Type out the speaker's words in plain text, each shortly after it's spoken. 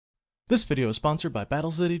This video is sponsored by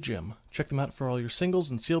Battle City Gym. Check them out for all your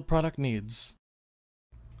singles and sealed product needs.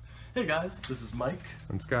 Hey guys, this is Mike.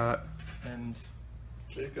 And Scott. And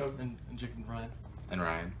Jacob. And Jacob and Ryan. And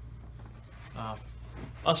Ryan.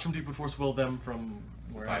 Us from Deep Force Will, them from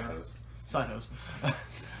wherever. Side-hose.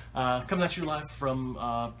 Coming at you live from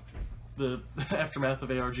the aftermath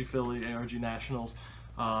of ARG Philly, ARG Nationals.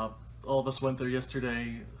 All of us went there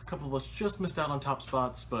yesterday. A couple of us just missed out on top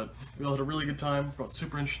spots, but we all had a really good time, brought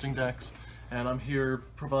super interesting decks, and I'm here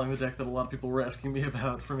providing the deck that a lot of people were asking me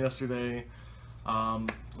about from yesterday.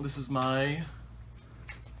 This is my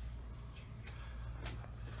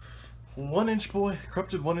 1-inch boy,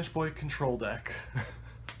 corrupted 1-inch boy control deck.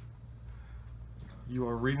 You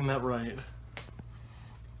are reading that right.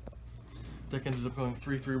 Deck ended up going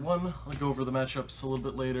 3-3-1. I'll go over the matchups a little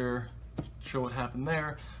bit later, show what happened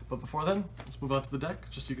there. But before then, let's move on to the deck,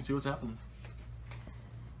 just so you can see what's happening.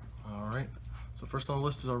 Alright, so first on the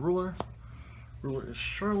list is our ruler. Ruler is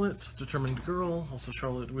Charlotte, Determined Girl, also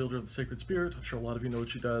Charlotte, wielder of the Sacred Spirit. I'm sure a lot of you know what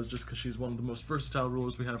she does, just because she's one of the most versatile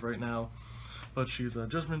rulers we have right now. But she's a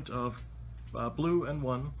Judgment of blue and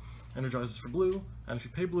 1, energizes for blue, and if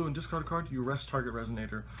you pay blue and discard a card, you rest target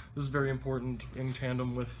Resonator. This is very important in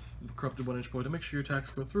tandem with the Corrupted 1-inch boy to make sure your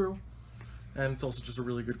attacks go through, and it's also just a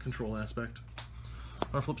really good control aspect.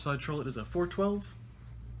 On our flip side, Charlotte is a 4/12,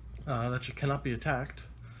 that she cannot be attacked.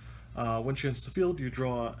 When she enters the field, you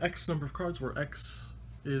draw X number of cards, where X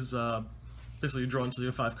is basically you draw until you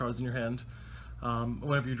have 5 cards in your hand.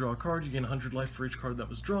 Whenever you draw a card, you gain 100 life for each card that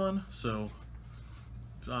was drawn, so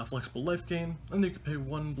flexible life gain. And then you can pay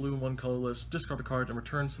 1 blue and 1 colorless, discard a card, and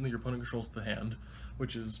return something your opponent controls to the hand,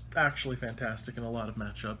 which is actually fantastic in a lot of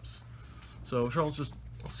matchups. So Charlotte's just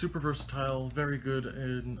super versatile, very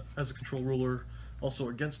good as a control ruler, also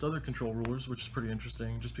against other control rulers, which is pretty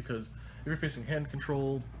interesting, just because if you're facing hand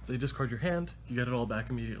control, they discard your hand, you get it all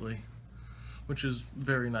back immediately, which is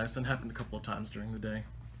very nice and happened a couple of times during the day.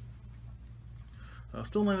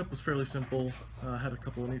 Still lineup was fairly simple, had a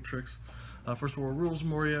couple of neat tricks. First of all, Rules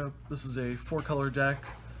Moria. This is a 4-color deck,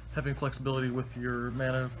 having flexibility with your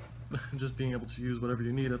mana, just being able to use whatever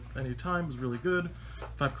you need at any time is really good.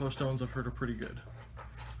 5-color stones I've heard are pretty good.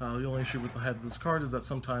 The only issue with the head of this card is that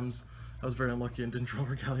sometimes I was very unlucky and didn't draw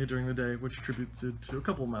Regalia during the day, which attributed to a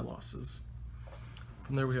couple of my losses.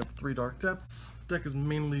 From there we have 3 Dark Depths. The deck is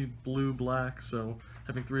mainly blue-black, so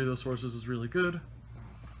having 3 of those sources is really good.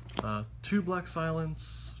 2 Black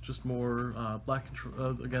Silence, just more black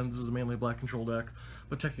control. Again, this is mainly a black control deck,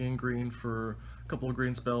 but teching in green for a couple of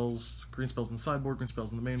green spells in the sideboard, green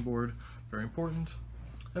spells in the main board, very important.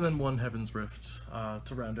 And then 1 Heaven's Rift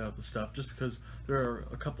to round out the stuff, just because there are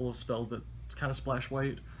a couple of spells that kind of splash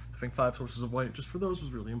white. Having 5 sources of white just for those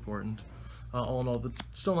was really important. All in all, the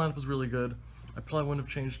stone lineup was really good. I probably wouldn't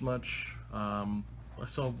have changed much. I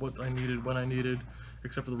saw what I needed when I needed,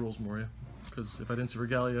 except for the Rules Moria, because if I didn't see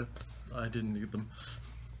Regalia, I didn't need them.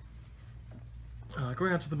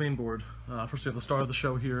 Going on to the main board, first we have the star of the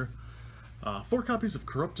show here. 4 copies of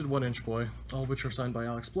Corrupted 1-inch boy, all of which are signed by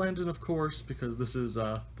Alex Blandon, of course, because this is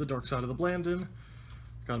the dark side of the Blandon.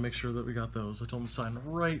 Gotta make sure that we got those. I told him to sign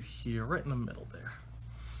right here, right in the middle there.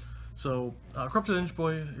 So, Corrupted 1-inch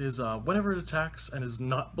boy is whenever it attacks and is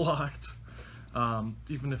not blocked,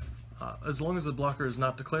 even if, as long as the blocker is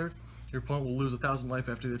not declared, your opponent will lose 1,000 life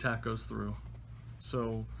after the attack goes through.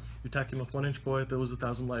 So, you're attacking with 1-inch boy, they lose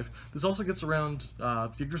 1,000 life. This also gets around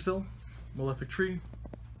Yggdrasil, Malefic Tree,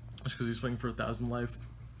 just because he's swinging for 1,000 life.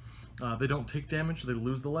 They don't take damage, they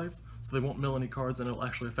lose the life, so they won't mill any cards and it'll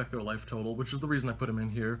actually affect their life total, which is the reason I put him in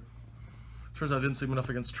here. Turns out I didn't see him enough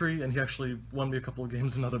against Tree, and he actually won me a couple of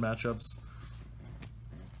games in other matchups.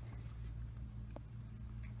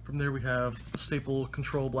 From there we have the staple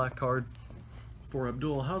control black card for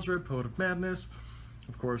Abdul Hazred, Poet of Madness.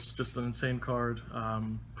 Of course, just an insane card.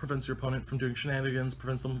 Prevents your opponent from doing shenanigans,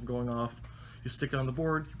 prevents them from going off. You stick it on the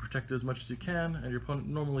board, you protect it as much as you can, and your opponent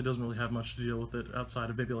normally doesn't really have much to deal with it outside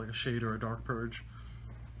of maybe like a Shade or a Dark Purge.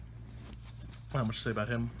 Not much to say about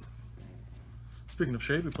him. Speaking of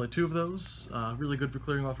Shade, we play 2 of those. Really good for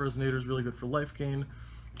clearing off Resonators, really good for life gain.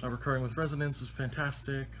 Recurring with Resonance is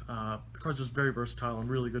fantastic. The card's just very versatile and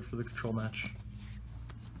really good for the control match.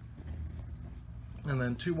 And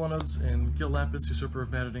then 2 1-ofs in Gil Lapis, Usurper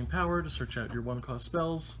of Maddening Power to search out your 1-cost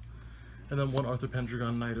spells. And then 1 Arthur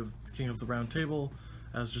Pendragon, Knight of the King of the Round Table,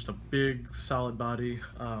 as just a big, solid body.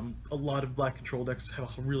 A lot of black control decks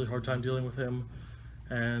have a really hard time dealing with him,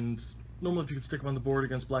 and normally if you can stick him on the board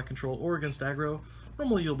against black control or against aggro,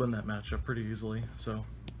 normally you'll win that matchup pretty easily. So,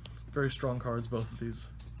 very strong cards, both of these.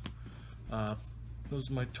 Those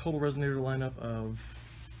are my total Resonator lineup of,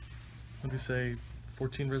 what do you say,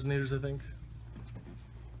 14 Resonators, I think?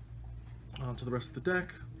 On to the rest of the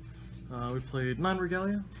deck. We played 9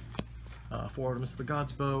 Regalia, 4 Artemis the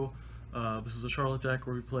God's Bow. This is a Charlotte deck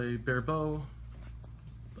where we play Bear Bow.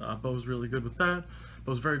 Bow's really good with that.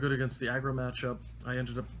 Bow's very good against the aggro matchup. I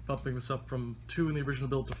ended up bumping this up from 2 in the original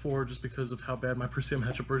build to 4 just because of how bad my Persia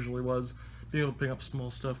matchup originally was. Being able to pick up small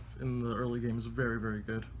stuff in the early game is very, very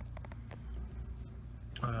good.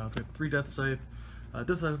 We have 3 Death Scythe.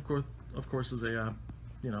 Death Scythe, of course, is a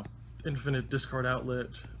infinite discard outlet.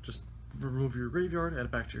 Just remove your graveyard, add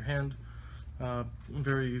it back to your hand.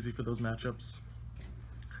 Very easy for those matchups.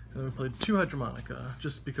 And then we played 2 Hydromonica,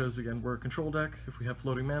 just because, again, we're a control deck. If we have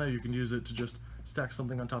floating mana, you can use it to just stack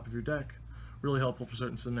something on top of your deck. Really helpful for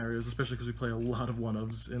certain scenarios, especially because we play a lot of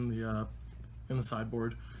 1-ofs in the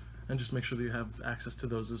sideboard. And just make sure that you have access to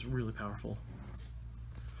those is really powerful.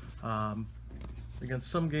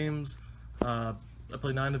 Against some games, I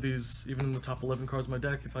play 9 of these, even in the top 11 cards of my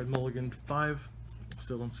deck. If I mulligan 5,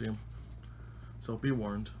 still don't see them. So be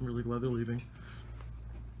warned. I'm really glad they're leaving.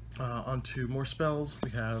 Onto more spells.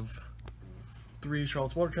 We have 3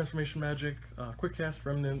 Charlotte's Water Transformation Magic, Quick Cast,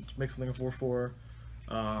 Remnant, make something a 4/4,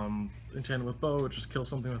 in tandem with Bow, it just kills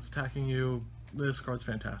something that's attacking you. This card's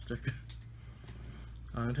fantastic.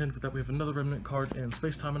 In tandem with that, we have another Remnant card in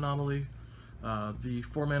Space-Time Anomaly. The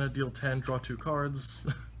 4 mana, deal 10, draw 2 cards.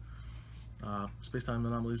 Space-Time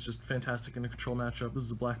Anomaly is just fantastic in a control matchup. This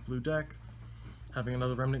is a black-blue deck. Having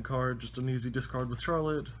another Remnant card, just an easy discard with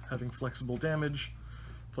Charlotte. Having flexible damage,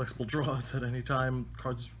 flexible draws at any time.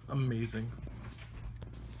 Card's amazing.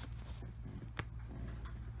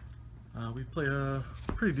 We play a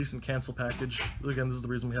pretty decent cancel package. Again, this is the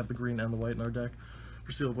reason we have the green and the white in our deck.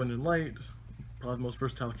 For Seal of Wind and Light, probably the most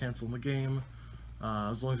versatile cancel in the game.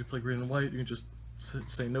 As long as you play green and white, you can just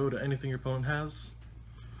say no to anything your opponent has.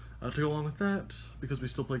 To go along with that, because we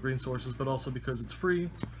still play green sources, but also because it's free,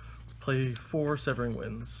 play 4 Severing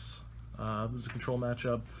Winds. This is a control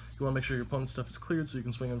matchup. You want to make sure your opponent's stuff is cleared so you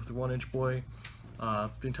can swing in with your 1-inch boy.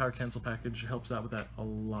 The entire cancel package helps out with that a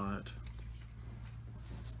lot.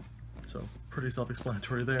 So, pretty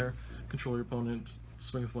self-explanatory there. Control your opponent,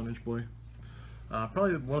 swing with 1-inch boy.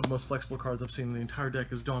 Probably one of the most flexible cards I've seen in the entire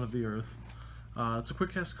deck is Dawn of the Earth. It's a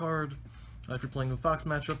quick cast card. If you're playing a Fox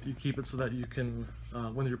matchup, you keep it so that you can,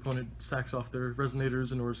 when your opponent sacks off their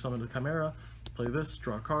Resonators in order to summon a Chimera, play this,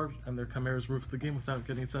 draw a card, and their Chimera's move to the game without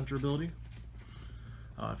getting its enter ability.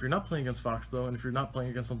 If you're not playing against Fox, though, and if you're not playing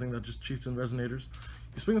against something that just cheats in Resonators,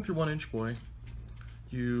 you swing with your 1-inch boy,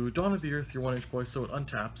 you Dawn of the Earth your 1-inch boy so it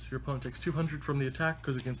untaps, your opponent takes 200 from the attack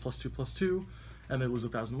because it gains +2/+2, and they lose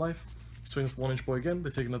 1,000 life. You swing with 1-inch boy again, they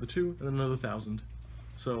take another 2, and then another 1,000.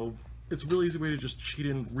 So it's a really easy way to just cheat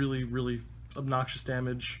in really, really obnoxious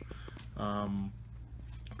damage.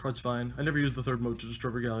 Card's fine. I never used the 3rd mode to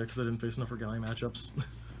destroy Regalia because I didn't face enough Regalia matchups.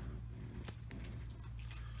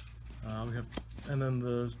 And then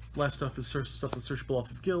the last stuff is stuff that's searchable off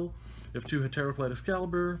of Gil. You have 2 Heteroclite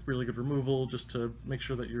Excalibur, really good removal just to make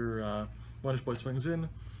sure that your 1-inch boy swings in. And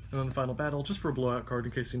then the final battle, just for a blowout card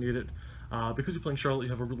in case you need it. Because you're playing Charlotte, you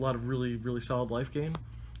have a lot of really, really solid life gain.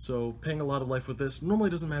 So paying a lot of life with this normally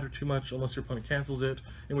doesn't matter too much unless your opponent cancels it,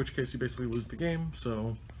 in which case you basically lose the game.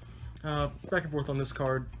 So back and forth on this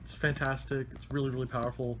card. It's fantastic. It's really, really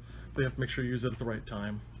powerful, but you have to make sure you use it at the right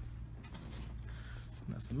time.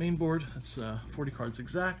 And that's the main board. It's 40 cards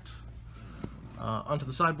exact. Onto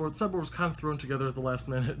the sideboard. The sideboard was kind of thrown together at the last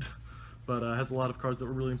minute, but has a lot of cards that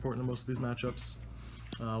were really important in most of these matchups.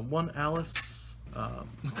 1 Alice,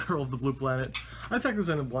 Girl of the Blue Planet. I attacked this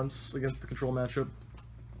in once against the control matchup.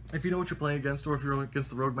 If you know what you're playing against, or if you're against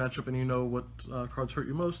the rogue matchup and you know what cards hurt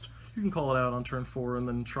you most, you can call it out on turn 4 and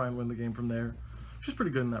then try and win the game from there. She's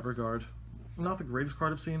pretty good in that regard. Not the greatest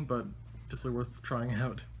card I've seen, but definitely worth trying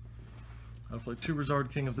out. I played 2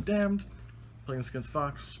 Rizard, King of the Damned. Playing this against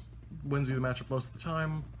Fox, wins you the matchup most of the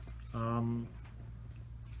time.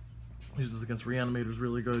 Uses this against Reanimators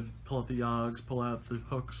really good. Pull out the Yogs, pull out the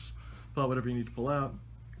hooks, pull out whatever you need to pull out.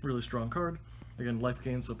 Really strong card. Again, life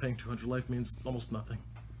gain, so paying 200 life means almost nothing.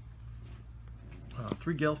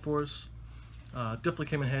 3 Gale Force. Definitely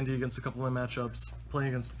came in handy against a couple of my matchups. Playing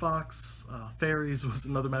against Fox, Fairies was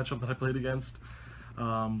another matchup that I played against.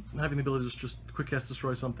 Having the ability to just quick cast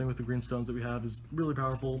destroy something with the green stones that we have is really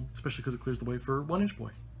powerful, especially because it clears the way for 1-inch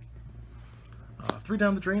boy. 3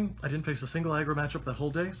 down the drain. I didn't face a single aggro matchup that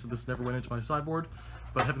whole day, so this never went into my sideboard,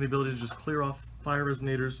 but having the ability to just clear off Fire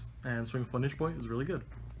Resonators and swing with 1-inch boy is really good.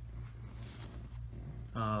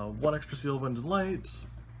 1 extra Seal of Wind and Light.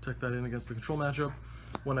 Tech that in against the control matchup.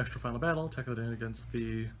 1 extra Final Battle, tech that in against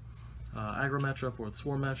the aggro matchup or the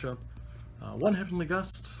swarm matchup. 1 Heavenly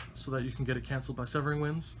Gust, so that you can get it cancelled by Severing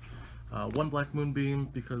Winds. 1 Black Moonbeam,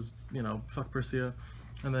 because, you know, fuck Persia.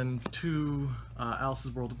 And then 2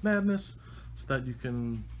 Alice's World of Madness, so that you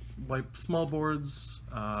can wipe small boards,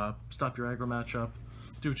 stop your aggro matchup,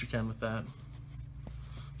 do what you can with that.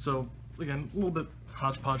 So again, a little bit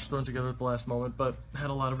hodgepodge thrown together at the last moment, but had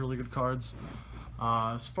a lot of really good cards.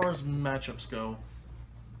 As far as matchups go,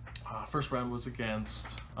 first round was against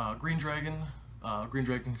Green Dragon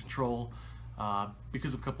control,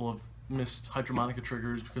 because of a couple of missed Hydromonica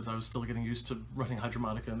triggers, because I was still getting used to running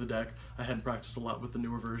Hydromonica in the deck. I hadn't practiced a lot with the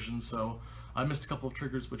newer version, so I missed a couple of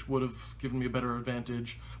triggers which would have given me a better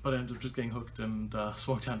advantage, but I ended up just getting hooked and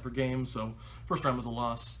swung down for game. So first round was a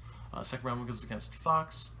loss. Second round was against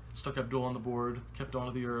Fox, stuck Abdul on the board, kept Dawn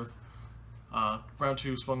of the Earth. Round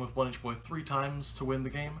 2 swung with 1-inch boy 3 times to win the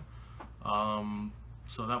game,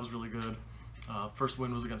 so that was really good. First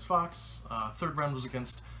win was against Fox. Third round was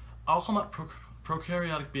against Alhamat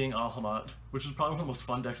Prokaryotic Being Alhamat, which is probably one of the most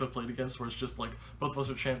fun decks I've played against, where it's just like both of us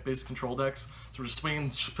are chant-based control decks, so we're just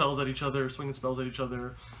swinging spells at each other,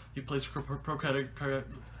 He plays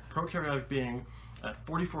Prokaryotic Being at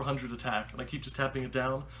 4,400 attack, and I keep just tapping it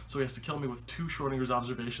down, so he has to kill me with 2 Schrodinger's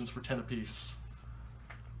observations for 10 apiece.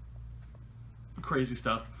 Crazy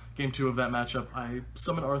stuff. Game 2 of that matchup, I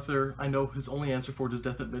summon Arthur. I know his only answer for it is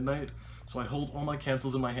Death at Midnight, so I hold all my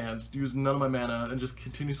cancels in my hand, use none of my mana, and just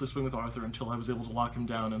continuously swing with Arthur until I was able to lock him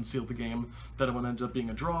down and seal the game. That one ended up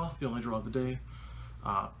being a draw, the only draw of the day.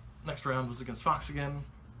 Next round was against Fox again.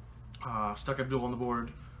 Stuck Abdul on the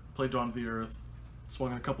board, played Dawn of the Earth,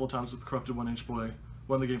 swung a couple of times with the Corrupted 1-inch boy,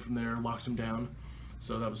 won the game from there, locked him down.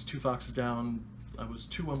 So that was 2 Foxes down. I was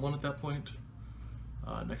 2-1-1 at that point.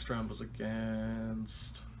 Next round was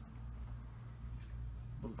against...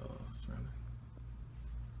 what was that last round?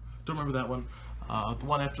 Don't remember that one. The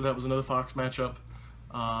one after that was another Fox matchup.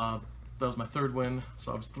 That was my 3rd win,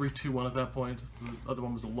 so I was 3-2-1 at that point. The other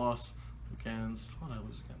one was a loss against... what did I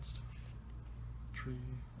lose against? Tree,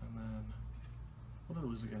 and then... what did I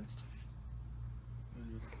lose against?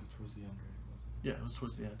 Towards the end, right? Wasn't it? Yeah, it was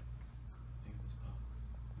towards the end. I think it was Fox.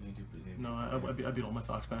 No, I beat all my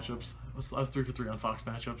Fox matchups. I was 3 for 3 on Fox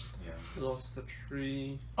matchups. Yeah. You lost the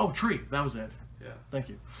Tree. Oh, Tree! That was it. Yeah. Thank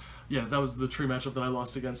you. Yeah, that was the Tree matchup that I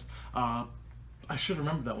lost against. I should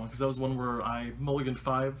remember that one, because that was one where I mulliganed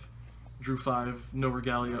 5, drew 5, no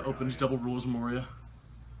Regalia, opened double Rulers of Moria.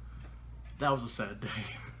 That was a sad day.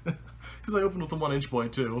 Because I opened with the 1-inch boy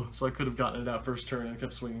too, so I could have gotten it out first turn and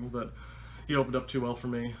kept swinging, but he opened up too well for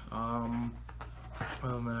me. Other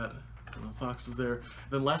than that, Fox was there.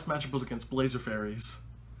 Then last matchup was against Blazer Fairies,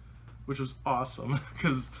 which was awesome,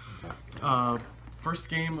 because first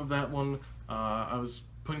game of that one, I was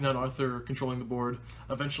putting down Arthur, controlling the board.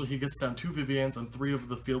 Eventually he gets down 2 Vivians and 3 of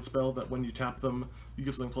the field spell that when you tap them, you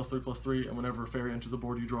give something +3/+3, and whenever a fairy enters the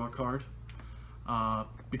board, you draw a card.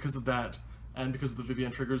 Because of that, and because of the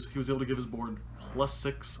Vivian triggers, he was able to give his board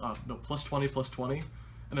 +20/+20,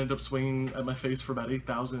 and ended up swinging at my face for about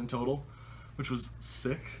 8,000 in total, which was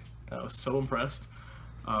sick. I was so impressed.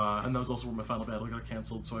 And that was also where my final battle got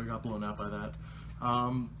cancelled, so I got blown out by that.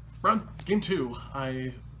 Game 2,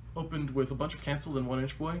 I opened with a bunch of cancels and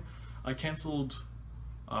 1-inch boy. I cancelled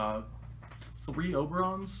 3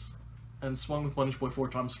 Oberons and swung with 1-inch boy 4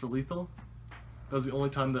 times for lethal. That was the only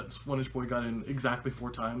time that 1-inch boy got in exactly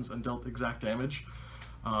 4 times and dealt exact damage.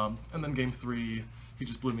 And then game 3, he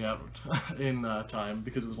just blew me out in time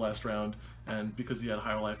because it was last round, and because he had a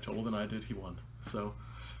higher life total than I did, he won. So,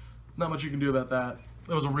 not much you can do about that.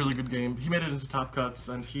 That was a really good game. He made it into top cuts,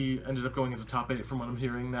 and he ended up going into top 8 from what I'm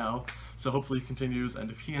hearing now. So hopefully he continues, and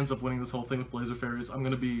if he ends up winning this whole thing with Blazer Fairies, I'm going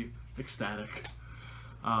to be ecstatic.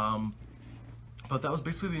 But that was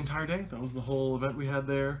basically the entire day. That was the whole event we had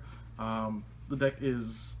there. The deck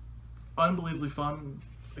is unbelievably fun.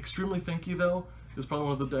 Extremely thinky, though. It's probably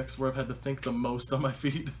one of the decks where I've had to think the most on my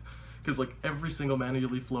feet. Because like every single mana you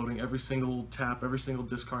leave floating, every single tap, every single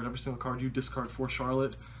discard, every single card you discard for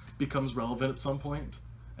Charlotte becomes relevant at some point,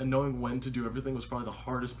 and knowing when to do everything was probably the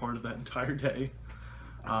hardest part of that entire day.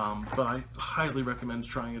 But I highly recommend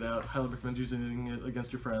trying it out. Highly recommend using it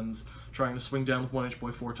against your friends, trying to swing down with 1-inch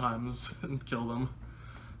boy 4 times and kill them.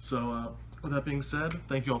 So with that being said,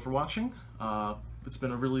 thank you all for watching. It's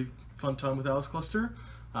been a really fun time with Alice Cluster.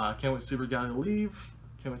 Can't wait to see Regalia leave.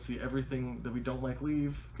 Can't wait to see everything that we don't like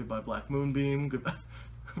leave. Goodbye Black Moonbeam. Goodbye.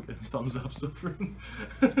 I'm getting thumbs up so soon.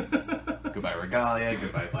 Goodbye Regalia,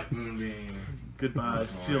 goodbye Black Moonbeam. Goodbye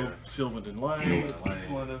Sylvan and Light.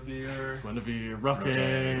 Guinevere, Rocket,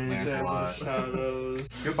 Lancelot.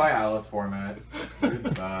 Shadows. Goodbye Alice format.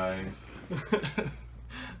 Goodbye.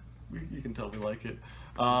 You can tell we like it.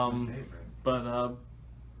 That's my favorite. But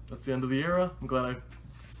that's the end of the era. I'm glad I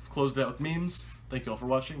closed it out with memes. Thank you all for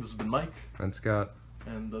watching. This has been Mike. And Scott.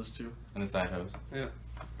 And those two. And the side host. Yeah.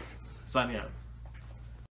 signing out.